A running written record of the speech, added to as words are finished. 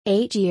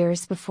8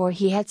 years before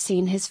he had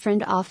seen his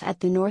friend off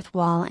at the North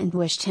Wall and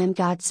wished him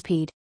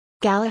Godspeed.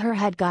 Gallagher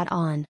had got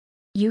on.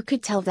 You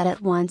could tell that at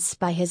once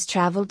by his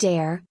traveled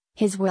air,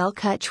 his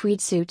well-cut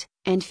tweed suit,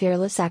 and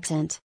fearless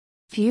accent.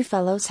 Few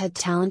fellows had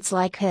talents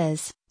like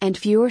his, and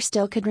fewer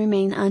still could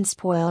remain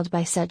unspoiled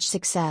by such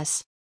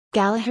success.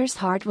 Gallagher's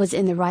heart was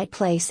in the right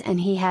place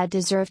and he had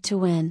deserved to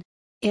win.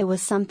 It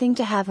was something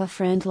to have a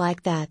friend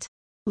like that.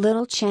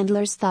 Little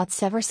Chandler's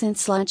thoughts ever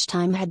since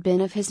lunchtime had been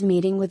of his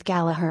meeting with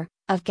Gallagher,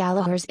 of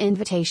Gallagher's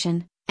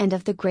invitation, and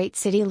of the great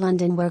city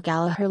London where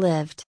Gallagher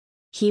lived.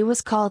 He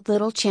was called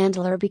Little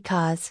Chandler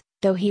because,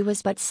 though he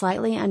was but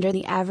slightly under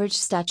the average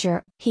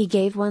stature, he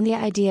gave one the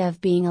idea of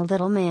being a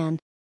little man.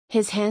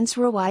 His hands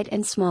were white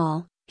and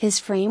small, his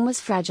frame was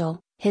fragile,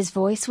 his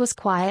voice was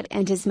quiet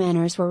and his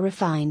manners were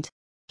refined.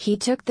 He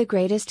took the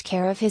greatest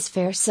care of his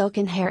fair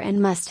silken hair and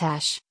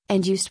mustache,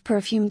 and used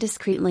perfume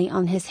discreetly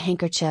on his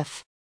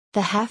handkerchief.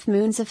 The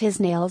half-moons of his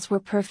nails were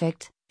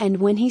perfect, and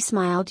when he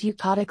smiled you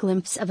caught a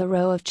glimpse of a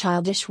row of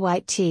childish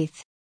white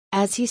teeth.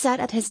 As he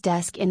sat at his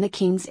desk in the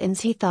King's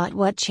Inns he thought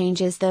what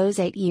changes those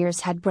 8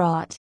 years had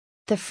brought.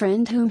 The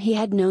friend whom he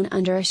had known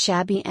under a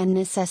shabby and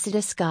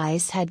necessitous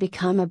guise had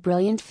become a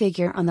brilliant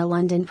figure on the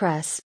London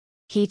press.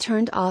 He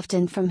turned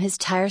often from his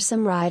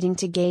tiresome writing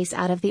to gaze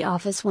out of the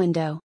office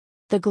window.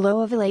 The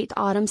glow of a late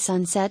autumn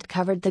sunset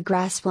covered the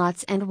grass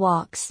plots and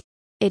walks.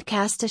 It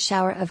cast a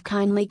shower of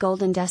kindly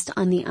golden dust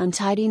on the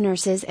untidy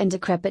nurses and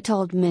decrepit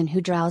old men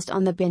who drowsed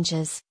on the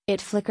benches.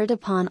 It flickered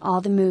upon all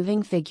the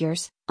moving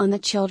figures, on the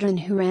children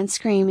who ran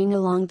screaming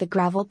along the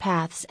gravel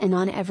paths and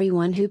on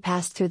everyone who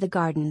passed through the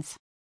gardens.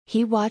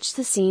 He watched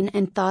the scene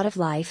and thought of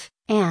life,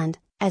 and,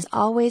 as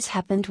always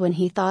happened when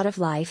he thought of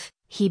life,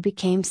 he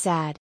became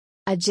sad.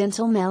 A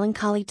gentle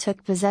melancholy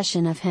took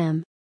possession of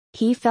him.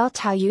 He felt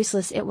how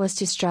useless it was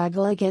to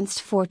struggle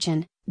against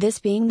fortune, this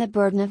being the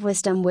burden of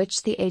wisdom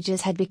which the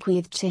ages had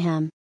bequeathed to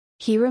him.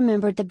 He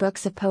remembered the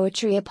books of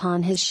poetry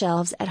upon his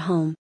shelves at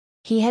home.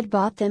 He had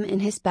bought them in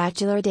his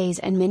bachelor days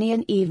and many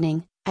an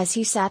evening, as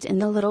he sat in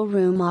the little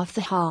room off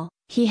the hall,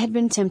 he had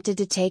been tempted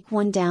to take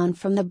one down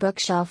from the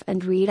bookshelf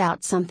and read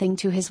out something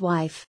to his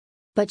wife.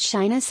 But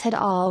shyness had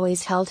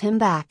always held him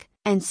back,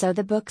 and so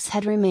the books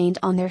had remained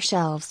on their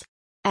shelves.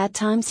 At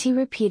times he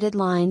repeated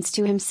lines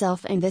to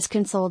himself and this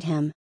consoled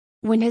him.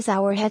 When his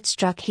hour had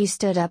struck he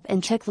stood up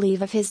and took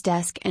leave of his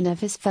desk and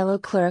of his fellow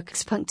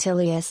clerks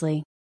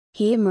punctiliously.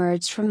 He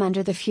emerged from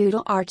under the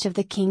feudal arch of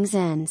the King's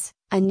Inns,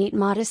 a neat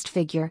modest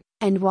figure,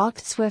 and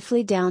walked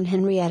swiftly down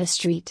Henrietta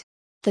Street.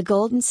 The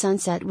golden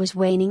sunset was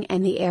waning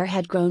and the air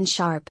had grown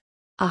sharp.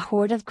 A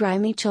horde of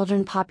grimy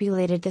children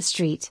populated the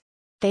street.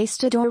 They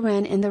stood or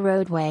ran in the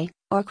roadway,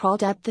 or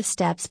crawled up the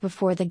steps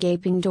before the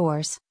gaping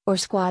doors, or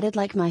squatted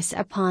like mice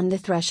upon the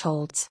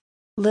thresholds.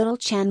 Little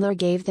Chandler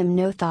gave them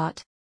no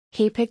thought.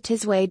 He picked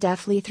his way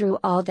deftly through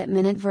all that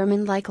minute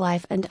vermin-like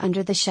life and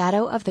under the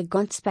shadow of the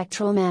gaunt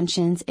spectral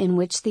mansions in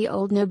which the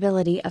old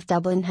nobility of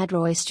Dublin had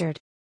roistered.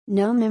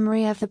 No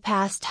memory of the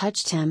past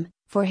touched him,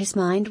 for his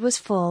mind was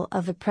full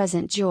of the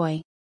present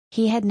joy.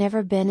 He had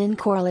never been in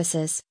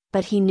Corliss's,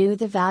 but he knew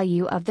the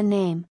value of the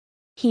name.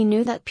 He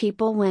knew that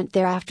people went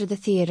there after the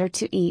theatre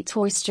to eat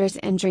oysters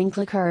and drink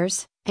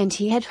liqueurs, and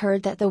he had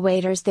heard that the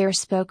waiters there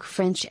spoke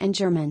French and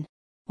German.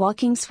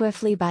 Walking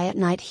swiftly by at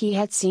night he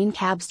had seen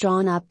cabs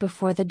drawn up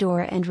before the door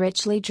and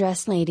richly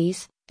dressed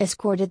ladies,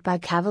 escorted by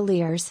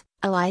cavaliers,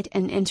 alight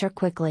and enter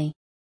quickly.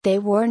 They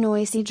wore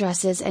noisy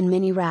dresses and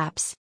many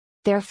wraps.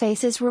 Their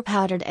faces were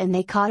powdered and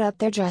they caught up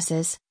their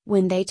dresses,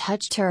 when they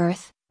touched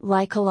earth,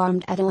 like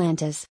alarmed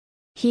Atalantas.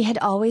 He had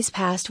always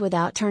passed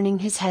without turning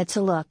his head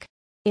to look.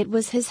 It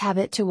was his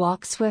habit to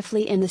walk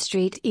swiftly in the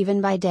street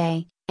even by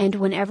day, and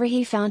whenever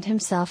he found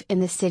himself in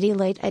the city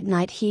late at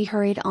night he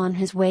hurried on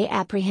his way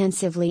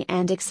apprehensively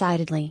and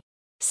excitedly.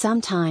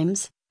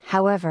 Sometimes,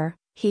 however,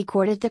 he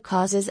courted the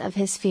causes of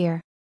his fear.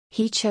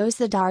 He chose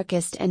the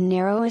darkest and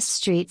narrowest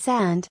streets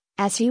and,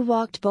 as he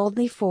walked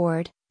boldly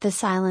forward, the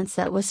silence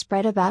that was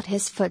spread about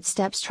his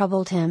footsteps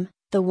troubled him,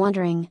 the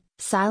wandering,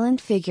 silent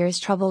figures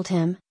troubled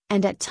him,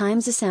 and at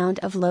times a sound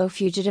of low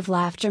fugitive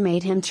laughter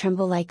made him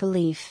tremble like a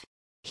leaf.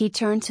 He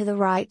turned to the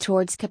right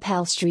towards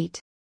Capel Street.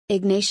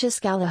 Ignatius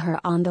Gallagher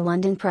on the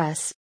London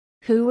press.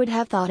 Who would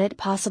have thought it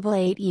possible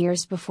 8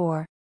 years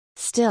before?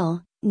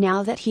 Still,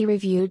 now that he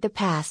reviewed the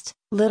past,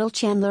 little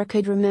Chandler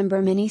could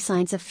remember many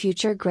signs of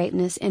future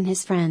greatness in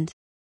his friend.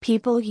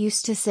 People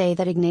used to say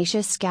that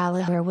Ignatius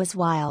Gallagher was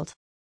wild.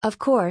 Of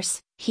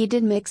course, he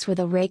did mix with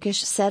a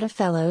rakish set of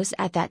fellows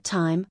at that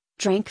time,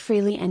 drank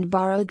freely and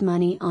borrowed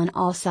money on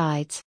all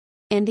sides.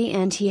 In the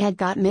end he had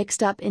got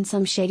mixed up in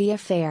some shady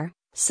affair,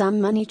 some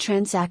money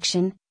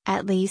transaction,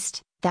 at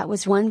least, that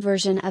was one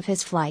version of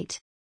his flight.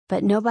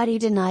 But nobody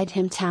denied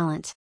him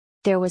talent.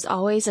 There was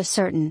always a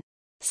certain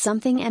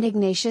something in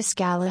Ignatius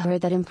Gallagher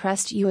that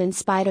impressed you in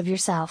spite of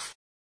yourself.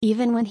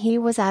 Even when he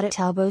was out at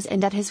elbows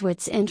and at his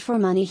wits' end for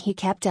money he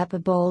kept up a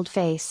bold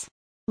face.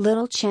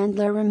 Little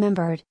Chandler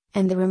remembered,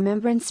 and the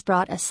remembrance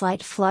brought a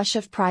slight flush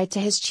of pride to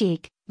his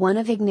cheek, one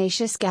of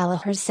Ignatius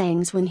Gallagher's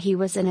sayings when he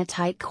was in a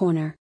tight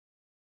corner.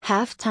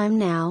 "Half time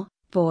now,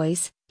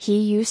 boys," He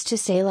used to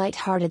say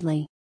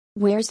light-heartedly,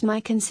 "Where's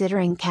my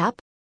considering cap?"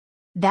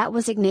 That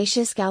was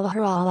Ignatius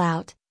Gallaher all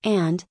out,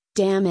 and,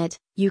 damn it,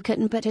 you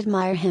couldn't but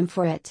admire him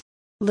for it.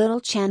 Little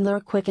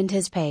Chandler quickened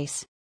his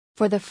pace.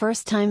 For the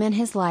first time in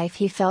his life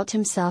he felt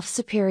himself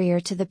superior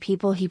to the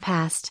people he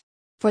passed.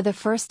 For the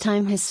first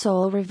time his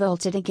soul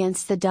revolted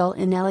against the dull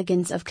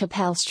inelegance of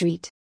Capel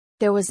Street.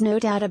 There was no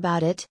doubt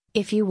about it,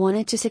 if you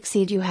wanted to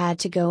succeed you had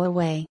to go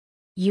away.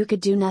 You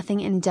could do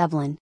nothing in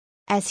Dublin.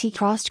 As he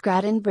crossed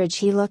Grattan Bridge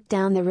he looked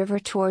down the river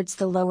towards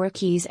the lower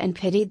quays and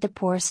pitied the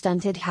poor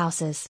stunted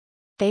houses.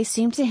 They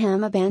seemed to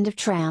him a band of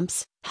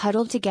tramps,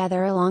 huddled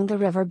together along the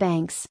river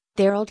banks,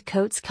 their old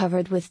coats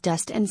covered with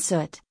dust and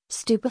soot,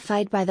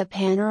 stupefied by the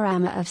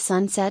panorama of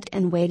sunset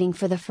and waiting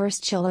for the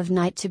first chill of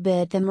night to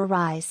bid them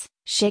arise,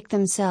 shake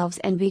themselves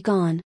and be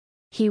gone.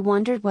 He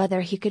wondered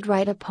whether he could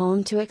write a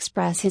poem to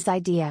express his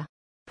idea.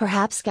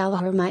 Perhaps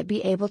Gallaher might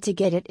be able to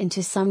get it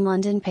into some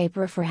London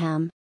paper for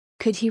him.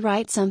 Could he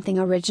write something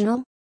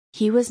original?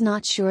 He was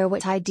not sure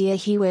what idea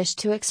he wished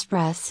to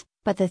express,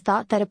 but the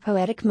thought that a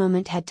poetic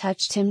moment had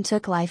touched him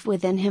took life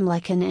within him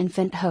like an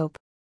infant hope.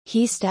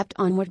 He stepped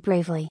onward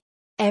bravely.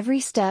 Every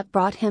step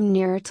brought him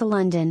nearer to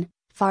London,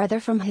 farther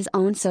from his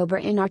own sober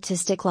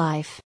inartistic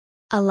life.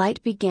 A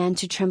light began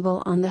to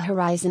tremble on the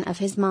horizon of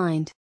his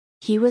mind.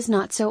 He was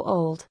not so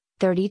old,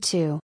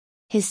 32.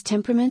 His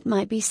temperament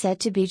might be said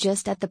to be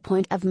just at the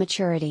point of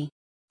maturity.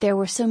 There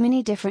were so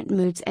many different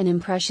moods and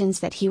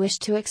impressions that he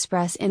wished to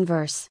express in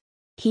verse.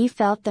 He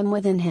felt them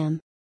within him.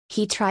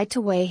 He tried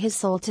to weigh his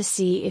soul to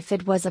see if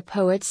it was a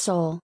poet's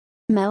soul.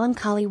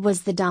 Melancholy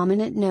was the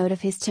dominant note of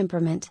his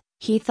temperament,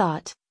 he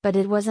thought, but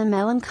it was a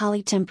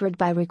melancholy tempered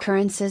by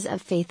recurrences of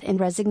faith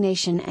and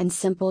resignation and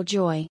simple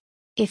joy.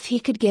 If he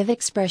could give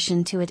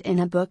expression to it in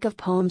a book of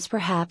poems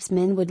perhaps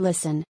men would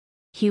listen.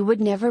 He would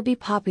never be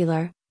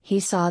popular, he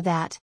saw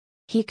that.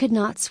 He could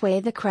not sway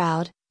the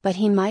crowd, but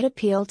he might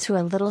appeal to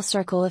a little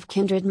circle of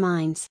kindred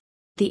minds.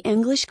 The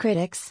English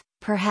critics,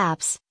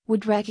 perhaps,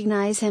 would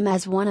recognize him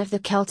as one of the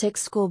Celtic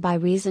school by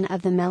reason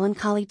of the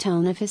melancholy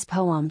tone of his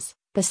poems.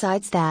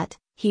 Besides that,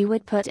 he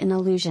would put in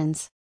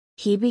allusions.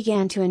 He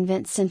began to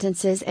invent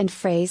sentences and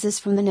phrases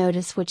from the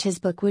notice which his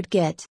book would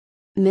get.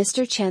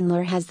 Mr.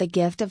 Chandler has the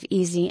gift of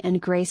easy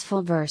and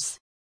graceful verse.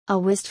 A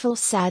wistful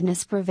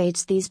sadness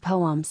pervades these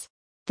poems.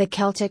 The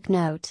Celtic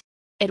note.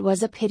 It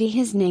was a pity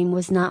his name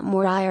was not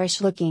more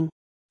Irish-looking.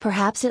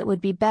 Perhaps it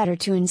would be better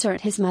to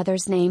insert his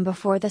mother's name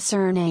before the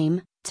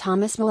surname,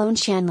 Thomas Malone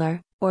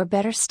Chandler, or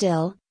better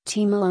still,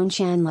 T. Malone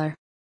Chandler.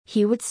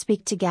 He would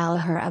speak to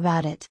Gallaher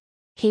about it.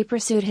 He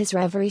pursued his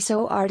reverie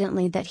so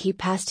ardently that he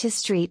passed his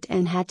street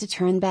and had to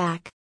turn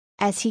back.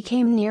 As he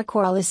came near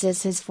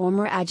Corliss's his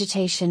former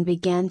agitation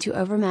began to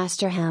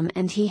overmaster him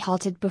and he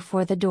halted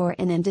before the door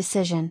in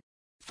indecision.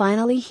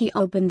 Finally he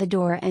opened the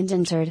door and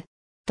entered.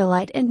 The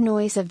light and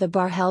noise of the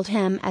bar held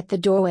him at the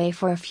doorway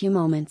for a few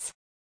moments.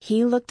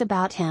 He looked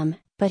about him,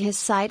 but his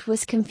sight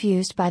was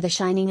confused by the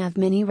shining of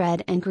many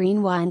red and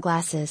green wine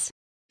glasses.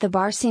 The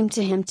bar seemed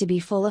to him to be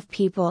full of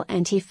people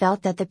and he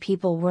felt that the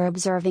people were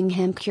observing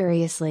him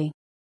curiously.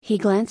 He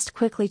glanced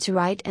quickly to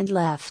right and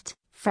left,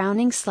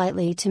 frowning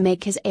slightly to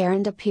make his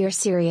errand appear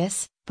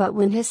serious, but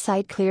when his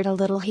sight cleared a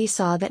little he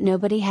saw that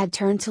nobody had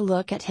turned to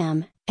look at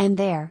him, and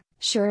there,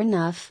 sure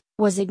enough,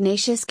 was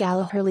Ignatius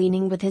Gallaher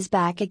leaning with his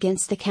back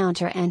against the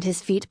counter and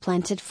his feet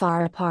planted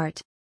far apart.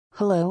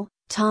 "Hello,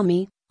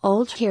 Tommy,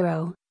 old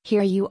hero,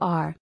 here you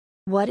are.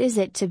 What is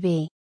it to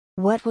be?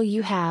 What will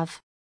you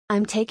have?"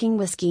 "I'm taking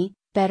whiskey,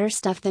 better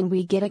stuff than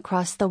we get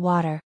across the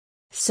water."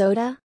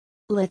 "Soda?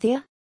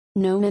 Lithia?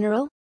 No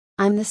mineral?"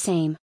 "I'm the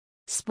same.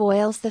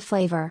 Spoils the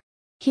flavor.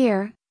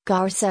 Here,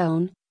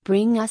 garçon,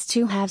 bring us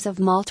 2 halves of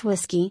malt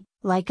whiskey,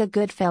 like a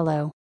good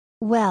fellow."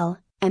 "Well,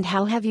 and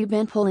how have you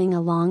been pulling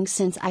along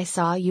since I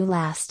saw you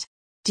last?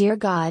 Dear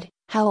God,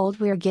 how old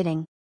we're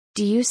getting.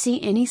 Do you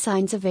see any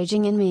signs of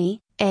aging in me,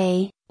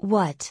 eh,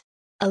 what?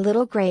 A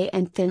little gray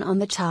and thin on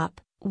the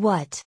top,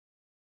 what?"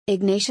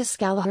 Ignatius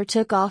Gallaher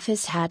took off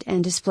his hat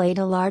and displayed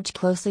a large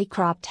closely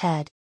cropped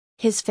head.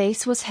 His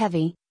face was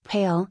heavy,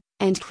 pale,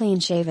 and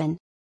clean-shaven.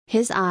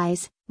 His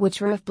eyes,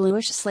 which were of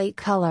bluish slate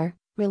color,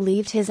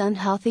 relieved his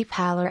unhealthy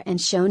pallor and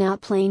shone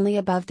out plainly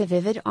above the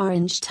vivid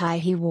orange tie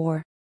he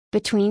wore.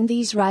 Between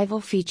these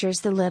rival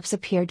features the lips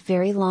appeared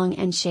very long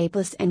and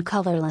shapeless and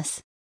colorless.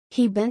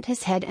 He bent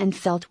his head and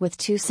felt with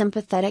 2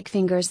 sympathetic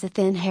fingers the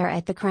thin hair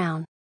at the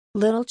crown.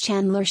 Little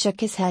Chandler shook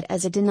his head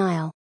as a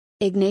denial.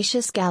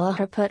 Ignatius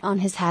Gallaher put on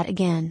his hat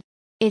again.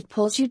 "It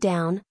pulls you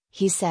down,"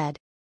 he said.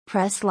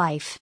 "Press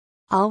life.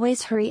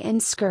 Always hurry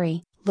and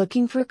scurry,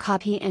 looking for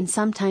copy and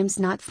sometimes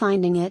not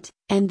finding it,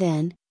 and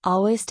then,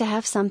 always to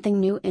have something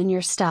new in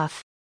your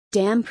stuff.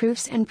 Damn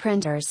proofs and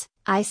printers,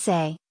 I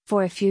say,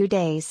 for a few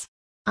days.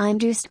 I'm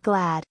deuced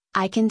glad,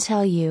 I can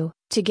tell you,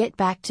 to get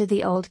back to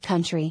the old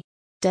country.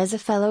 Does a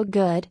fellow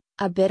good,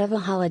 a bit of a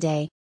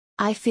holiday.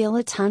 I feel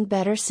a ton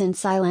better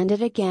since I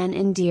landed again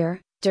in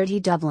dear, dirty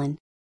Dublin.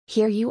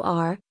 Here you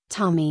are,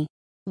 Tommy.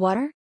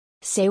 Water?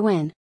 Say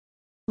when."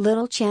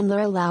 Little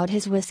Chandler allowed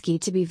his whiskey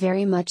to be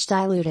very much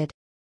diluted.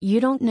 "You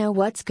don't know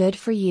what's good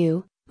for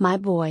you, my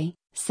boy,"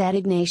 said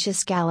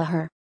Ignatius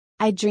Gallaher.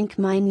 I drink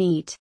mine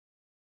neat.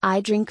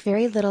 I drink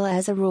very little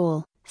as a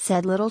rule,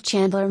 said little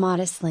Chandler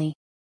modestly.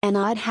 And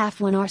I'd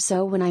have one or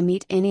so when I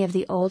meet any of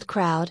the old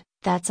crowd,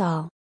 that's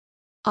all.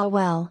 Ah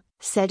well,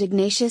 said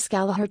Ignatius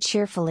Gallaher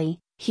cheerfully,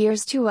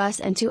 here's to us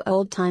and to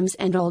old times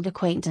and old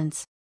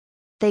acquaintance.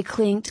 They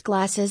clinked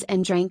glasses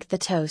and drank the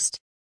toast.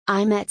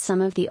 I met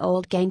some of the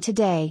old gang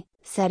today,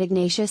 said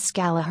Ignatius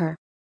Gallaher.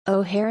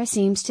 O'Hara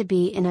seems to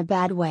be in a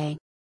bad way.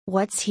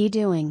 What's he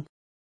doing?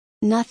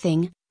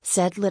 Nothing,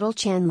 said little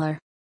Chandler.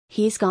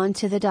 He's gone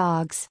to the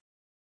dogs.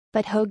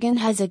 But Hogan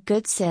has a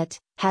good sit,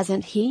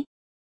 hasn't he?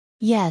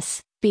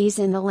 Yes, B's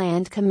in the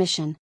Land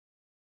Commission.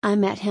 I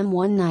met him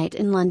one night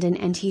in London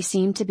and he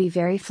seemed to be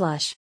very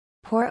flush.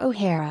 Poor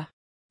O'Hara.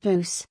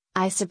 Booze,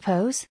 I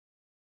suppose?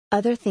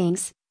 Other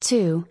things,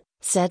 too,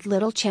 said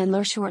little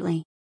Chandler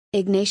shortly.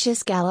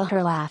 Ignatius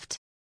Gallaher laughed.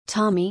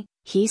 Tommy,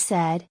 he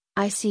said,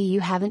 I see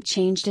you haven't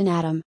changed an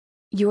atom.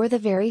 You're the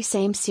very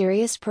same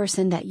serious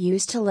person that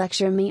used to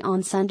lecture me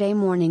on Sunday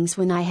mornings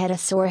when I had a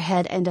sore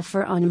head and a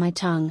fur on my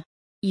tongue.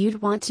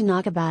 You'd want to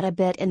knock about a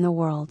bit in the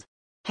world.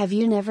 Have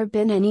you never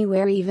been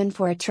anywhere even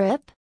for a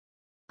trip?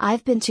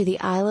 I've been to the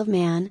Isle of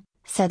Man,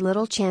 said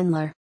little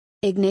Chandler.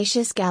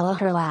 Ignatius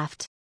Gallaher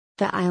laughed.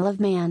 The Isle of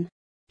Man?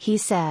 He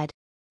said.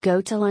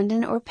 Go to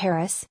London or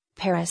Paris,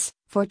 Paris,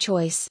 for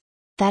choice.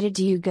 That'd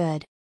do you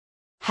good.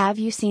 Have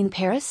you seen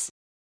Paris?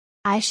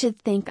 I should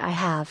think I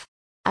have.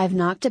 I've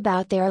knocked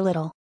about there a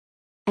little.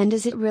 And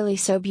is it really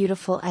so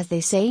beautiful as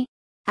they say?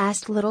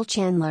 Asked little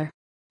Chandler.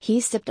 He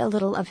sipped a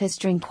little of his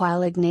drink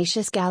while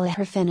Ignatius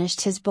Gallaher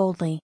finished his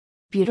boldly.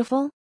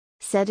 Beautiful?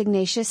 Said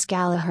Ignatius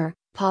Gallaher,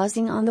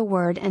 pausing on the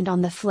word and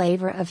on the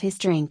flavor of his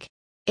drink.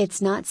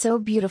 It's not so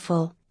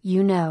beautiful,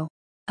 you know.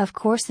 Of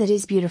course it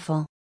is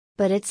beautiful.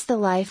 But it's the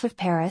life of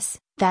Paris,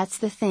 that's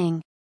the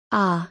thing.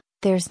 Ah,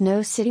 there's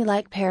no city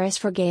like Paris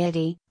for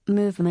gaiety,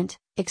 movement,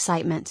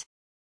 excitement.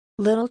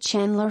 Little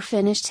Chandler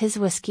finished his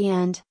whiskey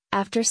and,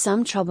 after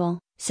some trouble,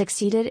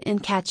 succeeded in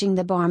catching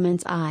the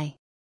barman's eye.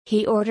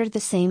 He ordered the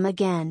same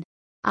again.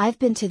 I've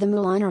been to the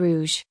Moulin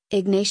Rouge,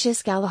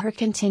 Ignatius Gallaher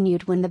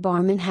continued when the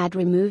barman had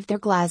removed their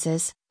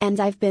glasses, and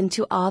I've been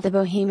to all the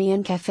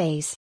Bohemian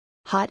cafes.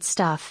 Hot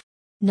stuff.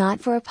 Not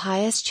for a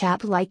pious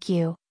chap like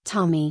you,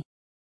 Tommy.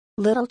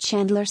 Little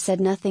Chandler said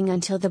nothing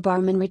until the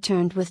barman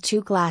returned with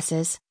 2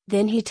 glasses,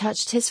 then he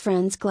touched his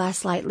friend's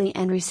glass lightly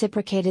and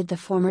reciprocated the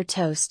former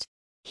toast.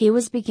 He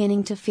was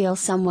beginning to feel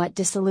somewhat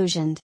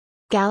disillusioned.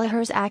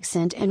 Gallaher's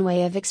accent and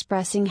way of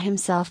expressing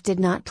himself did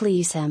not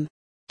please him.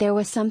 There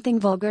was something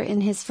vulgar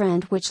in his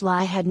friend which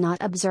Lie had not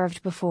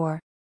observed before.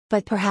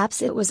 But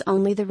perhaps it was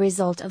only the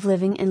result of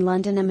living in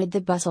London amid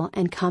the bustle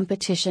and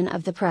competition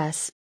of the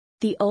press.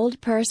 The old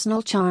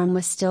personal charm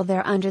was still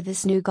there under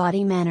this new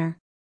gaudy manner.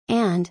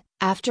 And,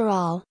 after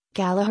all,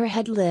 Gallaher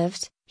had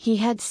lived, he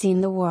had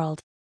seen the world.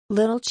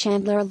 Little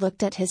Chandler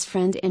looked at his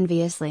friend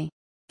enviously.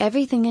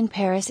 Everything in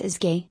Paris is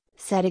gay,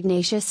 said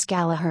Ignatius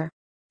Gallaher.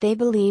 They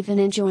believe in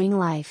enjoying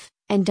life,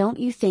 and don't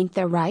you think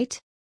they're right?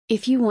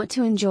 If you want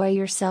to enjoy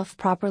yourself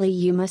properly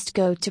you must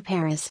go to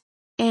Paris.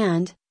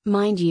 And,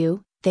 mind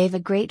you, they've a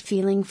great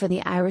feeling for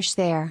the Irish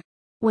there.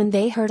 When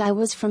they heard I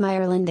was from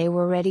Ireland they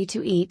were ready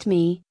to eat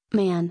me,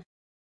 man.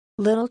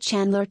 Little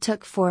Chandler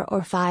took 4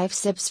 or 5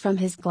 sips from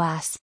his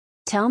glass.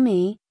 Tell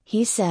me,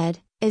 he said,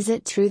 is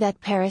it true that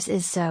Paris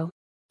is so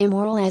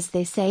immoral as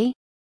they say?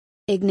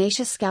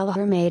 Ignatius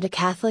Gallaher made a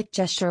Catholic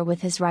gesture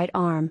with his right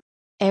arm.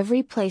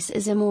 Every place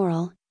is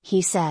immoral,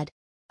 he said.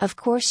 Of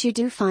course you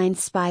do find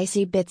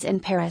spicy bits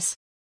in Paris.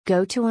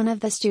 Go to one of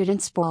the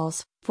students'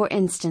 balls, for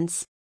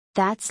instance.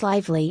 That's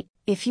lively,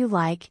 if you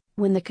like,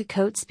 when the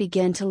cocottes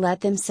begin to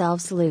let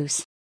themselves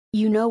loose.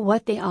 You know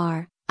what they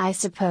are, I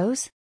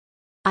suppose?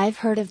 I've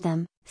heard of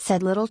them,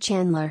 said little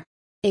Chandler.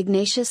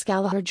 Ignatius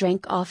Gallaher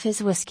drank off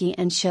his whiskey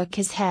and shook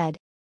his head.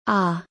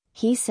 Ah,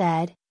 he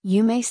said,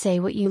 you may say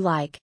what you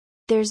like.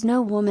 There's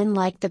no woman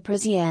like the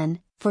Parisienne,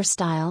 for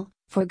style,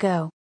 for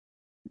go.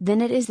 Then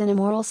it is an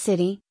immoral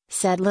city,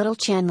 said little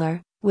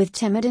Chandler, with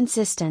timid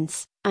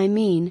insistence. I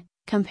mean,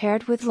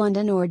 compared with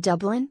London or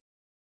Dublin?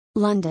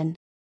 London,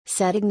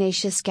 said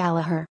Ignatius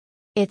Gallaher.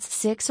 It's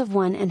 6 of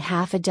one and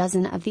half a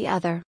dozen of the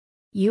other.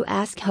 You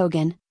ask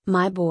Hogan,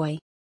 my boy.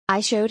 I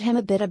showed him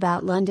a bit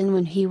about London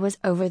when he was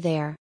over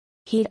there.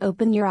 He'd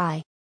open your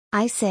eye.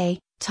 I say,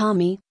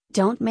 Tommy,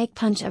 don't make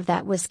punch of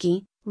that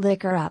whiskey,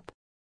 liquor up.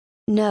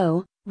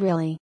 No,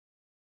 really.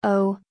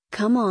 Oh,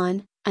 come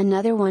on,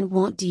 another one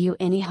won't do you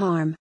any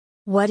harm.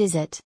 What is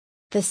it?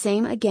 The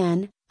same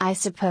again, I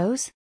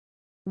suppose?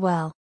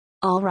 Well,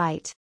 all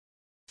right.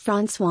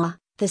 Francois,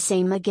 the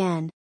same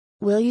again.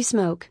 Will you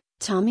smoke,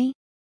 Tommy?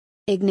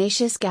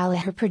 Ignatius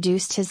Gallaher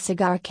produced his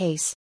cigar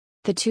case.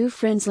 The 2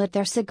 friends lit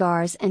their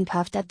cigars and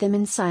puffed at them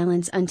in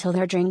silence until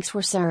their drinks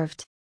were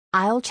served.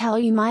 I'll tell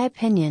you my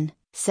opinion,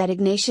 said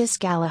Ignatius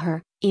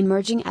Gallaher,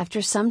 emerging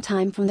after some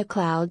time from the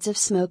clouds of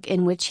smoke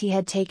in which he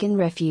had taken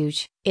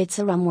refuge. It's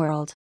a rum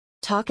world.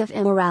 Talk of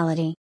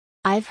immorality.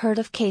 I've heard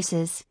of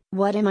cases,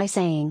 what am I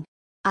saying?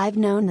 I've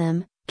known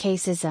them,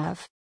 cases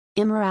of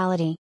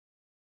immorality.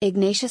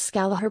 Ignatius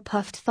Gallagher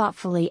puffed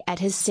thoughtfully at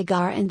his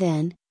cigar and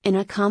then, in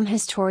a calm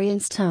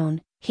historian's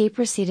tone, he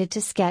proceeded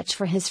to sketch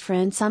for his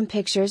friend some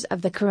pictures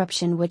of the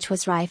corruption which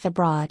was rife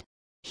abroad.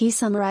 He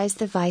summarized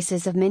the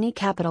vices of many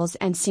capitals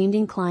and seemed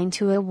inclined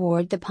to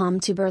award the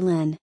palm to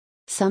Berlin.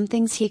 Some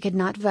things he could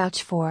not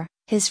vouch for,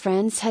 his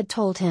friends had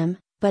told him,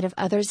 but of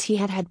others he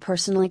had had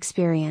personal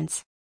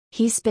experience.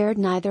 He spared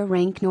neither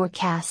rank nor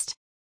caste.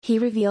 He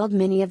revealed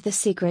many of the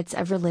secrets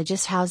of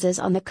religious houses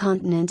on the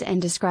continent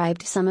and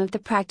described some of the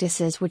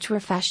practices which were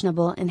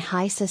fashionable in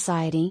high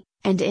society,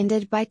 and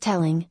ended by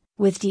telling,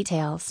 with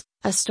details,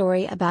 a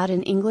story about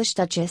an English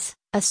duchess,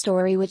 a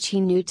story which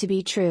he knew to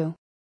be true.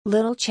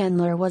 Little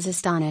Chandler was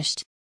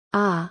astonished.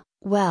 "Ah,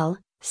 well,"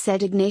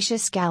 said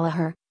Ignatius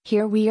Gallagher,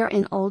 "here we are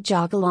in old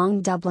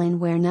jog-along Dublin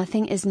where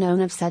nothing is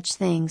known of such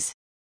things."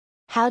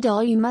 "How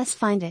dull you must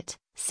find it,"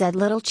 said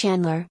little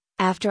Chandler,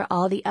 "after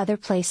all the other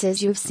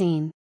places you've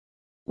seen."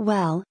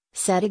 "Well,"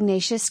 said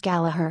Ignatius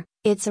Gallagher,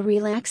 "it's a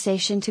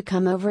relaxation to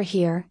come over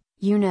here,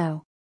 you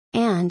know.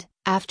 And,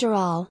 after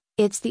all,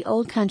 it's the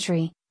old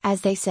country,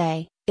 as they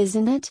say,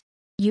 isn't it?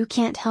 You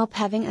can't help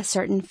having a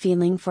certain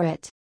feeling for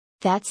it.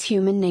 That's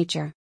human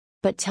nature.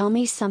 But tell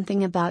me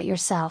something about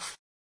yourself.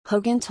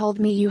 Hogan told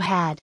me you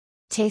had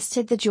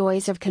tasted the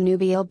joys of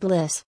connubial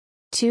bliss.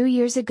 2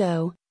 years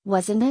ago,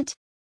 wasn't it?"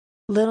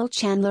 Little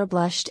Chandler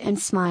blushed and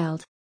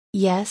smiled.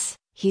 "Yes,"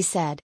 he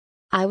said.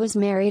 "I was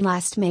married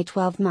last May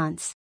 12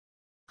 months."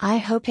 "I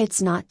hope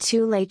it's not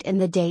too late in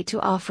the day to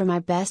offer my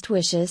best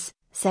wishes,"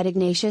 said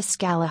Ignatius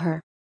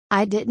Gallagher.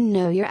 "I didn't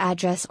know your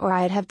address or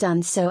I'd have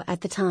done so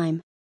at the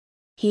time."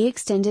 He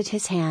extended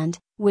his hand,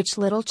 which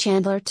little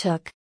Chandler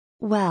took.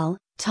 "Well,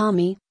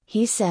 Tommy,"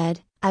 he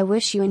said, "I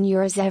wish you and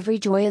yours every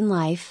joy in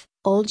life,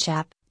 old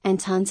chap, and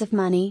tons of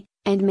money,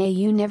 and may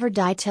you never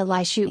die till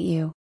I shoot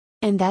you.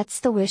 And that's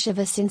the wish of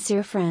a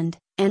sincere friend,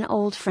 an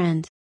old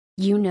friend.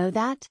 You know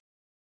that?"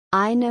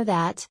 "I know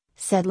that,"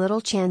 said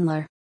little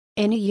Chandler.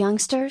 "Any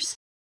youngsters?"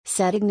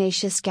 said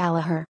Ignatius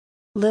Gallagher.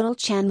 Little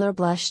Chandler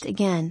blushed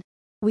again.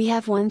 "We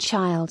have one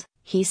child,"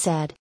 he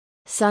said.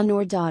 "Son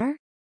or daughter?"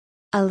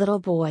 "A little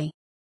boy."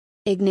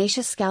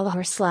 Ignatius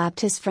Gallagher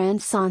slapped his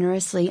friend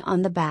sonorously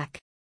on the back.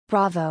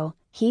 "Bravo,"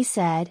 he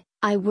said,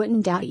 "I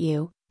wouldn't doubt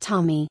you,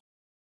 Tommy."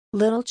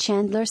 Little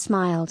Chandler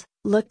smiled,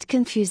 looked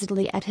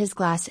confusedly at his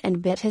glass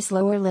and bit his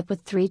lower lip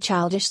with 3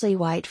 childishly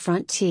white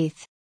front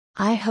teeth.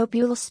 "I hope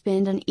you'll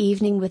spend an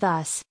evening with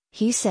us,"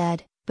 he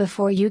said,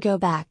 "before you go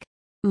back.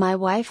 My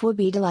wife will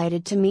be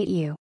delighted to meet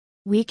you.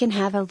 We can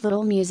have a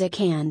little music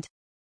and—"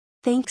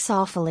 "Thanks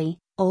awfully,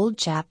 old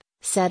chap,"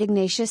 said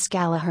Ignatius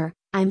Gallagher,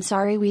 "I'm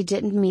sorry we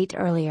didn't meet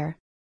earlier.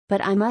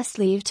 But I must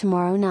leave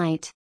tomorrow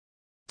night."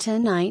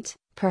 "Tonight,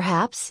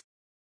 perhaps?"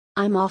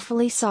 "I'm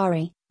awfully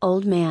sorry,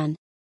 old man.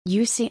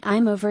 You see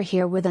I'm over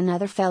here with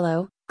another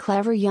fellow,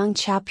 clever young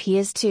chap he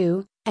is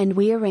too, and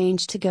we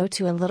arranged to go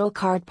to a little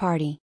card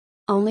party.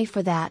 Only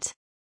for that."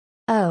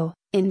 "Oh,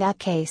 in that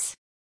case."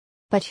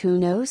 "But who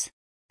knows?"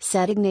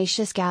 said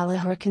Ignatius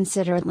Gallagher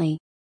considerately.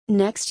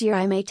 "Next year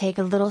I may take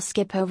a little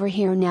skip over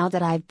here now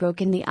that I've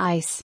broken the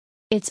ice.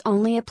 It's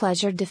only a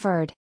pleasure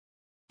deferred."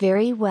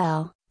 "Very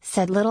well,"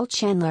 said little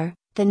Chandler,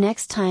 "the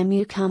next time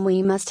you come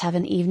we must have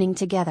an evening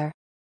together.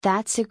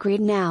 That's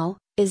agreed now,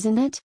 isn't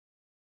it?"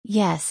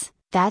 "Yes,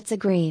 that's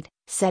agreed,"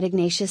 said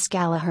Ignatius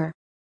Gallagher.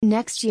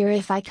 "Next year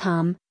if I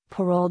come,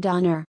 parole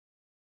d'honneur."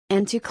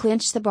 "And to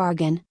clinch the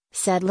bargain,"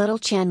 said little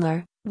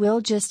Chandler,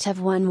 "we'll just have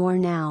one more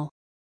now."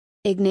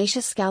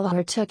 Ignatius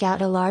Gallagher took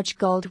out a large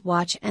gold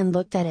watch and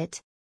looked at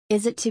it.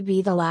 "Is it to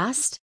be the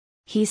last?"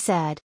 he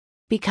said.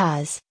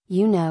 "Because,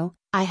 you know,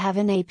 I have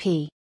an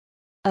AP."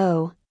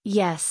 "Oh,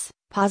 yes,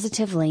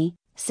 positively,"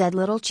 said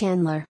little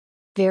Chandler.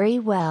 "Very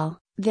well,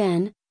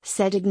 then,"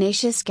 said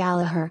Ignatius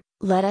Gallagher,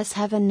 "let us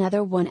have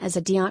another one as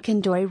a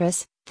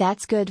Diacondoris,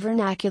 that's good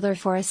vernacular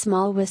for a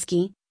small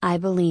whiskey, I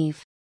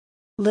believe."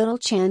 Little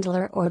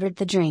Chandler ordered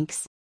the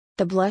drinks.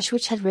 The blush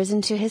which had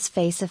risen to his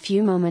face a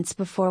few moments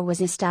before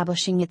was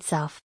establishing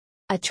itself.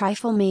 A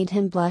trifle made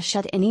him blush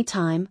at any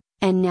time,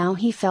 and now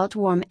he felt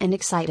warm and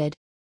excited.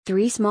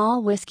 3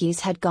 small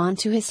whiskies had gone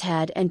to his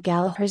head and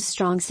Gallagher's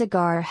strong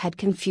cigar had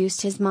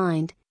confused his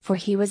mind, for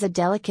he was a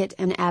delicate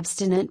and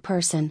abstinent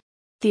person.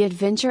 The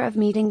adventure of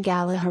meeting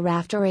Gallagher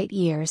after 8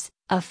 years,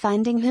 of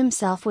finding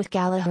himself with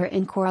Gallagher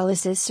in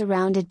Corliss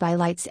surrounded by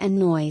lights and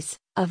noise,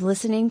 of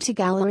listening to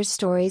Gallagher's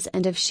stories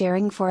and of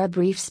sharing for a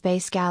brief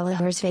space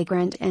Gallagher's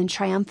vagrant and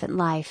triumphant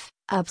life,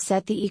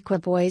 upset the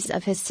equipoise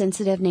of his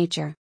sensitive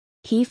nature.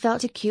 He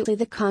felt acutely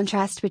the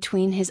contrast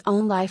between his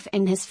own life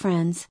and his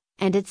friend's,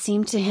 and it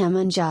seemed to him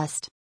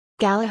unjust.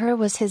 Gallagher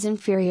was his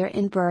inferior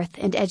in birth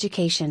and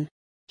education.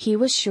 He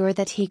was sure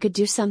that he could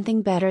do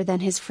something better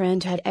than his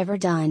friend had ever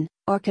done,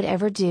 or could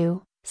ever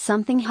do,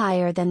 something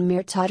higher than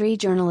mere tawdry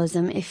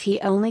journalism if he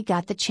only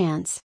got the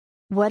chance.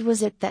 What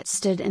was it that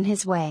stood in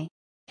his way?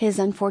 His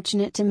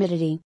unfortunate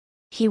timidity.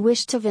 He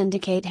wished to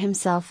vindicate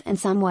himself in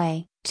some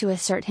way, to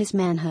assert his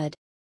manhood.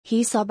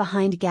 He saw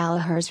behind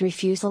Gallagher's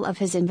refusal of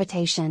his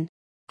invitation.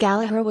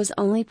 Gallagher was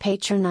only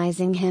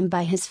patronizing him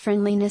by his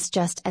friendliness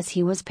just as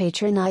he was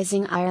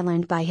patronizing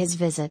Ireland by his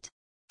visit.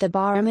 The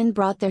barman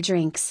brought their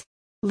drinks.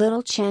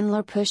 Little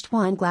Chandler pushed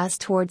one glass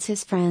towards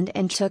his friend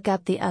and took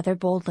up the other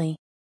boldly.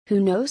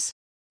 "Who knows?"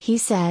 he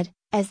said,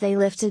 as they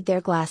lifted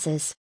their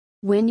glasses.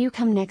 "When you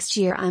come next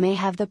year I may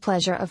have the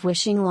pleasure of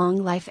wishing long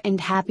life and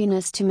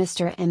happiness to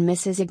Mr. and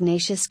Mrs.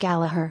 Ignatius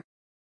Gallagher."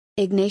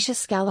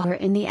 Ignatius Gallagher,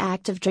 in the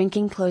act of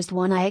drinking, closed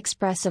one eye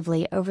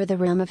expressively over the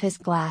rim of his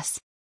glass.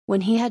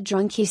 When he had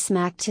drunk he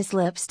smacked his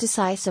lips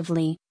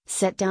decisively,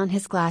 set down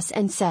his glass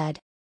and said,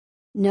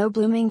 "No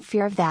blooming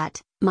fear of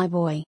that, my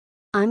boy.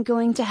 I'm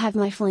going to have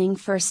my fling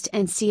first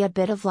and see a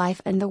bit of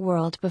life and the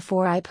world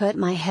before I put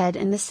my head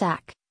in the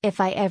sack,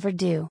 if I ever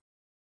do."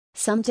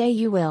 "Someday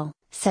you will,"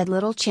 said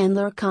little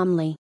Chandler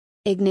calmly.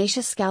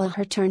 Ignatius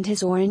Gallagher turned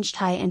his orange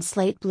tie and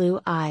slate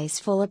blue eyes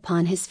full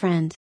upon his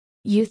friend.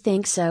 "You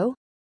think so?"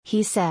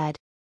 he said.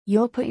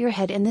 "You'll put your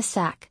head in the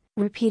sack,"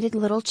 repeated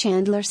little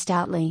Chandler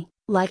stoutly,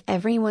 "like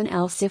everyone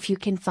else if you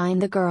can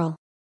find the girl."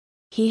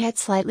 He had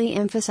slightly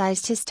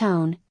emphasized his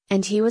tone,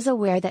 and he was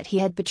aware that he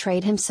had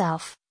betrayed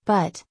himself,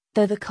 but,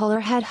 though the color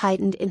had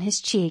heightened in his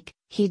cheek,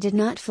 he did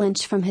not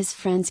flinch from his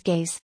friend's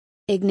gaze.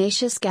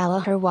 Ignatius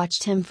Gallagher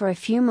watched him for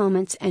a few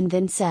moments and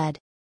then said,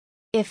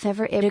 "If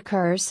ever it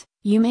occurs,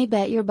 you may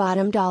bet your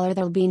bottom dollar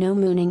there'll be no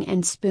mooning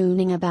and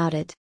spooning about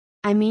it.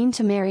 I mean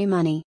to marry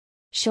money.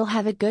 She'll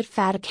have a good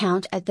fat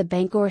account at the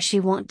bank or she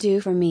won't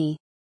do for me."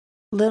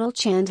 Little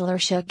Chandler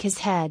shook his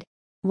head.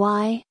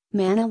 "Why,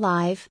 man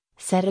alive,"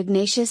 said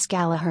Ignatius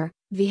Gallagher,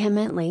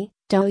 vehemently,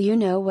 "don't you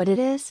know what it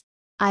is?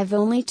 I've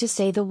only to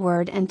say the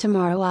word and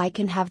tomorrow I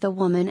can have the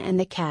woman and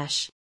the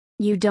cash.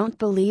 You don't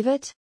believe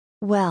it?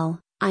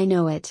 Well, I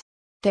know it.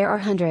 There are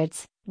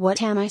hundreds,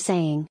 what am I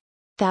saying?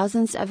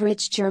 Thousands of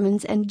rich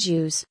Germans and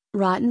Jews,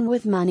 rotten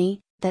with money,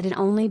 that'd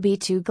only be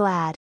too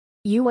glad.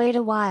 You wait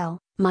a while,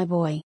 my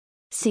boy.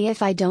 See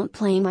if I don't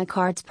play my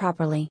cards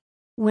properly.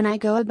 When I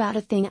go about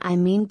a thing I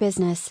mean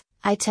business,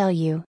 I tell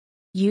you.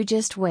 You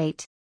just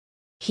wait."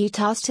 He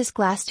tossed his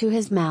glass to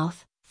his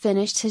mouth,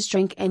 finished his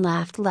drink and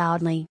laughed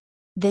loudly.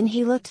 Then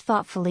he looked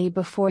thoughtfully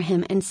before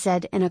him and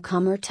said in a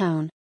calmer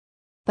tone,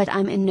 "But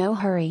I'm in no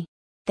hurry.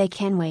 They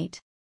can wait.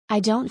 I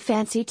don't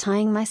fancy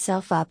tying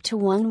myself up to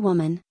one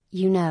woman,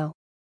 you know."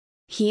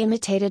 He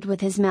imitated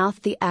with his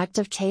mouth the act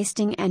of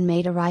tasting and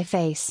made a wry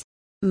face.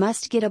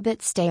 "Must get a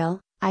bit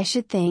stale, I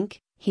should think,"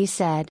 he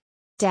said.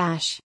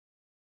 Dash.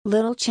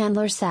 Little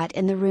Chandler sat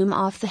in the room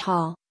off the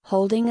hall,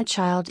 holding a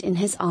child in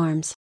his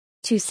arms.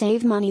 To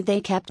save money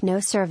they kept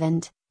no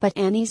servant, but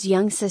Annie's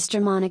young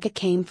sister Monica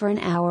came for an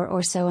hour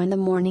or so in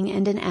the morning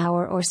and an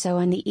hour or so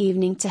in the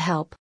evening to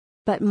help.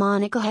 But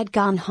Monica had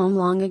gone home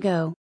long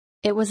ago.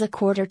 It was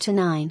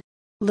 8:45.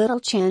 Little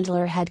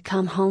Chandler had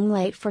come home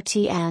late for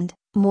tea and,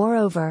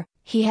 moreover,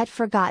 he had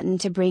forgotten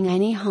to bring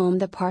Annie home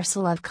the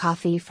parcel of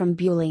coffee from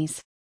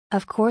Bewley's.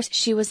 Of course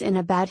she was in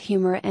a bad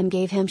humor and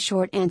gave him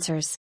short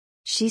answers.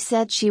 She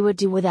said she would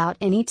do without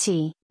any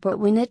tea, but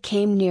when it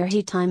came near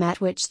tea time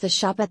at which the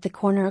shop at the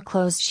corner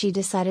closed she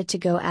decided to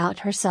go out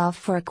herself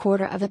for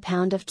 1/4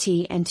 pound of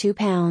tea and 2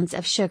 pounds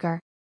of sugar.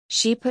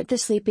 She put the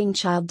sleeping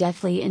child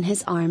deftly in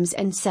his arms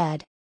and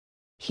said,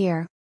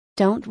 "Here.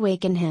 Don't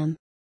waken him."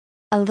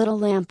 A little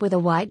lamp with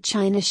a white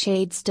china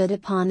shade stood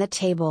upon the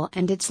table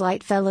and its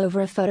light fell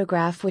over a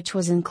photograph which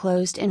was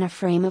enclosed in a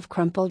frame of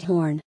crumpled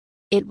horn.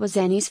 It was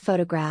Annie's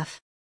photograph.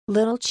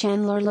 Little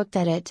Chandler looked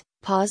at it,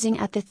 pausing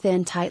at the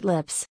thin tight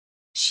lips.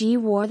 She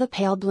wore the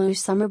pale blue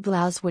summer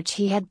blouse which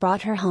he had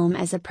brought her home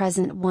as a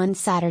present one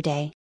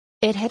Saturday.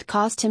 It had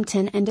cost him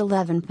 10 and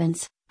 11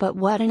 pence, but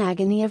what an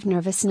agony of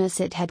nervousness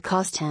it had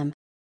cost him.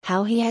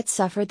 How he had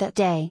suffered that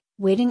day,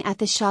 waiting at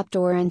the shop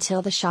door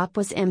until the shop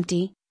was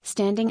empty,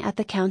 standing at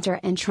the counter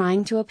and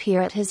trying to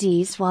appear at his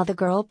ease while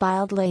the girl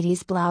piled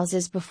ladies'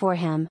 blouses before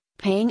him,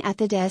 paying at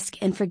the desk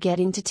and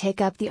forgetting to take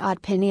up the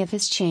odd penny of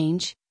his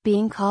change,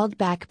 being called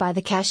back by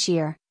the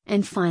cashier,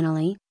 and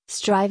finally,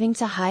 striving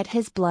to hide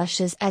his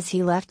blushes as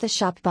he left the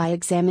shop by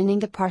examining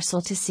the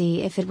parcel to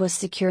see if it was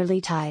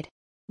securely tied.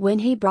 When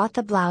he brought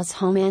the blouse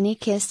home Annie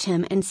kissed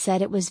him and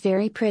said it was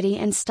very pretty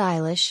and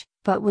stylish,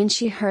 but when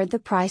she heard the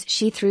price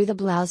she threw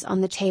the blouse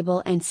on the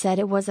table and said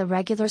it was a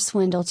regular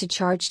swindle to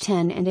charge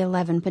 10 and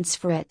 11 pence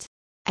for it.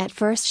 At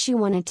first she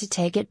wanted to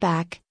take it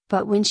back,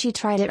 but when she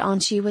tried it on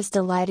she was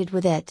delighted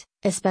with it,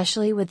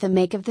 especially with the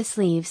make of the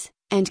sleeves,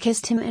 and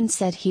kissed him and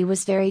said he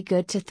was very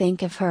good to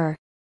think of her.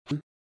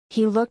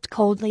 He looked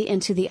coldly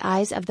into the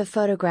eyes of the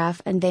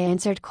photograph and they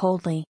answered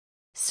coldly.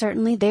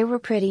 Certainly they were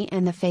pretty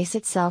and the face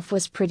itself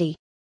was pretty.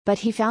 But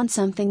he found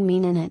something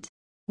mean in it.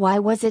 Why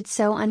was it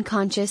so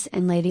unconscious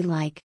and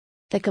ladylike?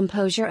 The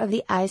composure of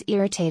the eyes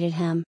irritated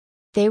him.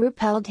 They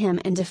repelled him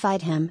and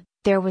defied him,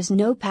 there was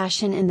no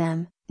passion in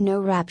them, no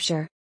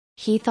rapture.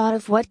 He thought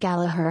of what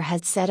Gallagher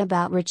had said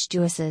about rich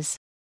Jewesses.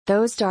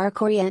 Those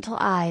dark oriental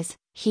eyes,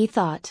 he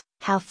thought,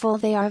 how full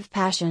they are of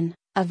passion,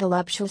 of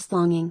voluptuous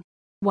longing.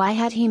 Why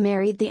had he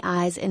married the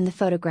eyes in the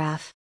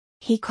photograph?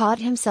 He caught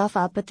himself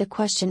up at the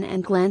question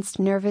and glanced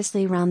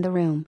nervously round the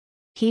room.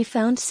 He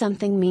found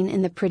something mean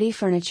in the pretty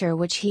furniture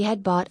which he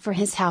had bought for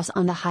his house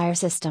on the hire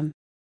system.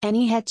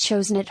 Annie had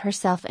chosen it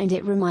herself and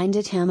it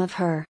reminded him of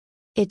her.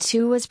 It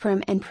too was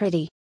prim and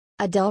pretty.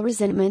 A dull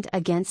resentment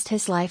against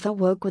his life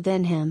awoke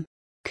within him.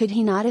 Could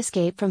he not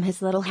escape from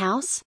his little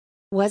house?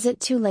 Was it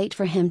too late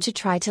for him to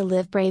try to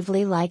live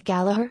bravely like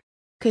Gallagher?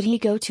 Could he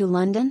go to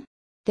London?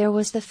 There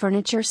was the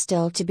furniture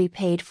still to be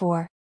paid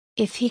for.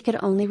 If he could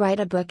only write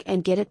a book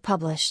and get it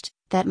published,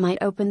 that might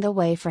open the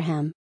way for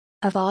him.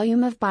 A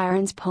volume of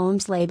Byron's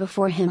poems lay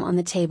before him on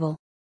the table.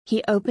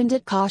 He opened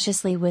it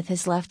cautiously with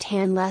his left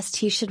hand lest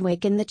he should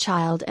waken the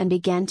child and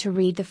began to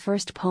read the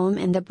first poem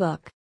in the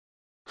book.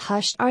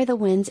 Hushed are the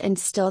winds and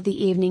still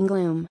the evening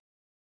gloom.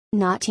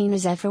 Not e'en a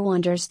zephyr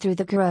wanders through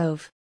the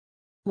grove.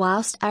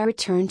 Whilst I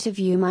return to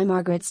view my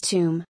Margaret's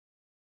tomb,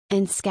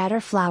 and scatter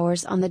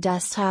flowers on the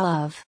dust pile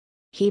of.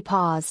 He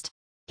paused.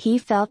 He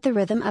felt the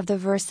rhythm of the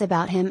verse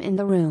about him in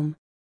the room.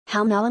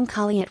 How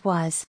melancholy it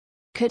was!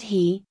 Could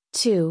he,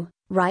 too,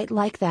 write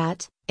like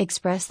that,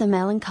 express the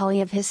melancholy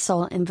of his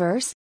soul in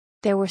verse?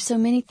 There were so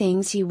many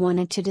things he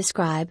wanted to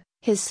describe,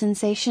 his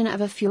sensation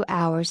of a few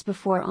hours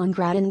before on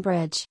Grattan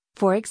Bridge,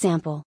 for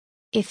example.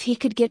 If he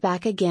could get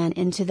back again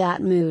into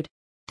that mood.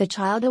 The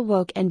child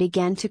awoke and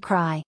began to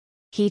cry.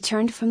 He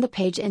turned from the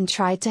page and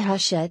tried to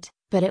hush it,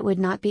 but it would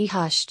not be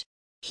hushed.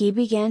 He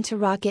began to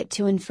rock it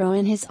to and fro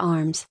in his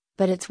arms,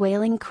 but its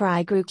wailing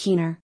cry grew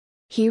keener.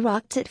 He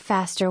rocked it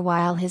faster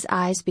while his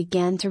eyes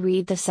began to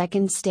read the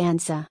second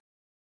stanza.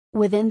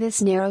 Within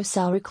this narrow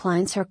cell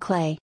reclines her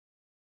clay.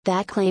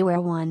 That clay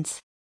where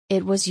once.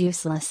 It was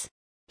useless.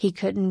 He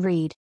couldn't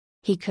read.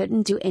 He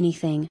couldn't do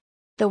anything.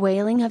 The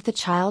wailing of the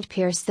child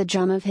pierced the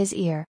drum of his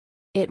ear.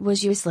 It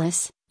was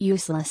useless,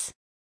 useless.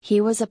 He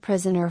was a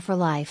prisoner for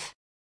life.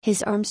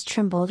 His arms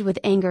trembled with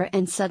anger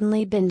and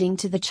suddenly bending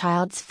to the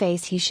child's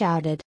face he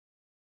shouted.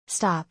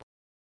 Stop!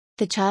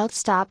 The child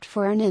stopped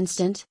for an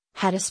instant,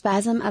 had a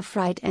spasm of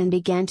fright and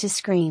began to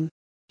scream.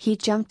 He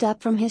jumped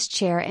up from his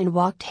chair and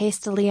walked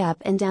hastily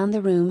up and down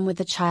the room with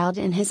the child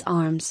in his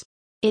arms.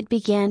 It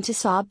began to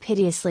sob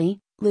piteously,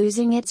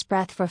 losing its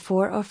breath for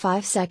 4 or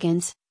 5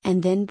 seconds,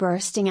 and then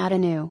bursting out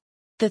anew.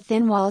 The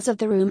thin walls of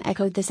the room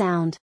echoed the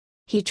sound.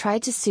 He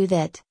tried to soothe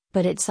it,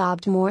 but it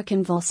sobbed more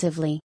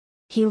convulsively.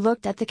 He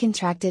looked at the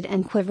contracted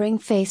and quivering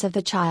face of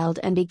the child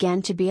and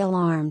began to be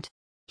alarmed.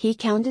 He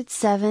counted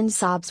 7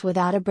 sobs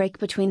without a break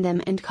between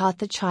them and caught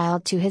the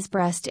child to his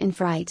breast in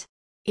fright.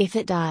 If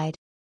it died.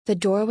 The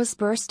door was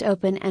burst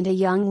open and a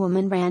young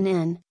woman ran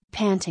in,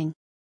 panting.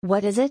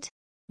 What is it?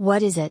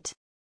 What is it?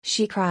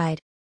 She cried.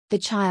 The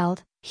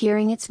child,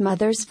 hearing its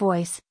mother's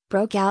voice,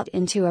 broke out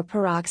into a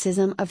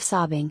paroxysm of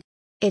sobbing.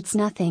 It's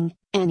nothing,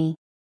 Annie.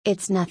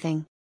 It's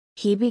nothing.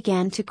 He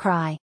began to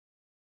cry.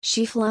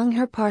 She flung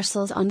her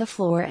parcels on the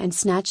floor and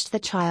snatched the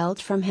child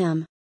from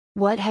him.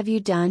 What have you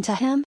done to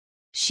him?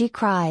 She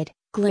cried,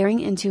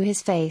 glaring into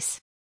his face.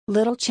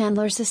 Little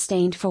Chandler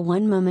sustained for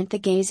one moment the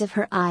gaze of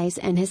her eyes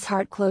and his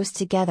heart closed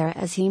together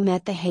as he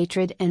met the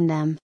hatred in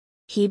them.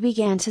 He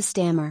began to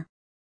stammer.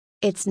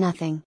 It's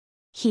nothing.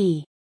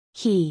 He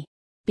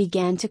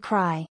began to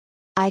cry.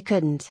 I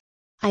couldn't.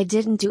 I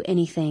didn't do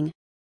anything.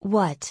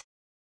 What?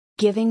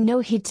 Giving no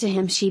heed to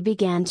him, she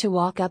began to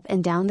walk up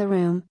and down the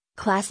room,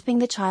 clasping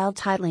the child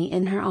tightly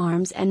in her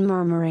arms and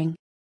murmuring.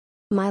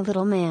 My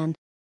little man.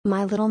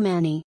 My little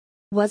Manny.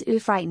 Was oo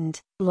frightened,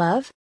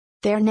 love?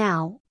 There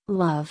now,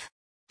 love.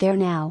 There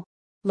now.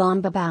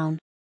 Lombabown.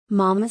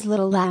 Mama's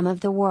little lamb of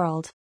the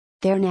world.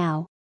 There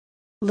now.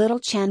 Little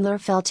Chandler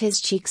felt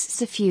his cheeks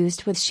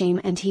suffused with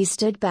shame and he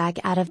stood back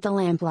out of the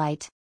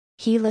lamplight.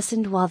 He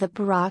listened while the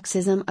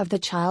paroxysm of the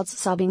child's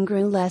sobbing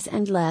grew less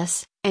and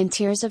less, and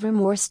tears of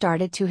remorse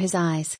started to his eyes.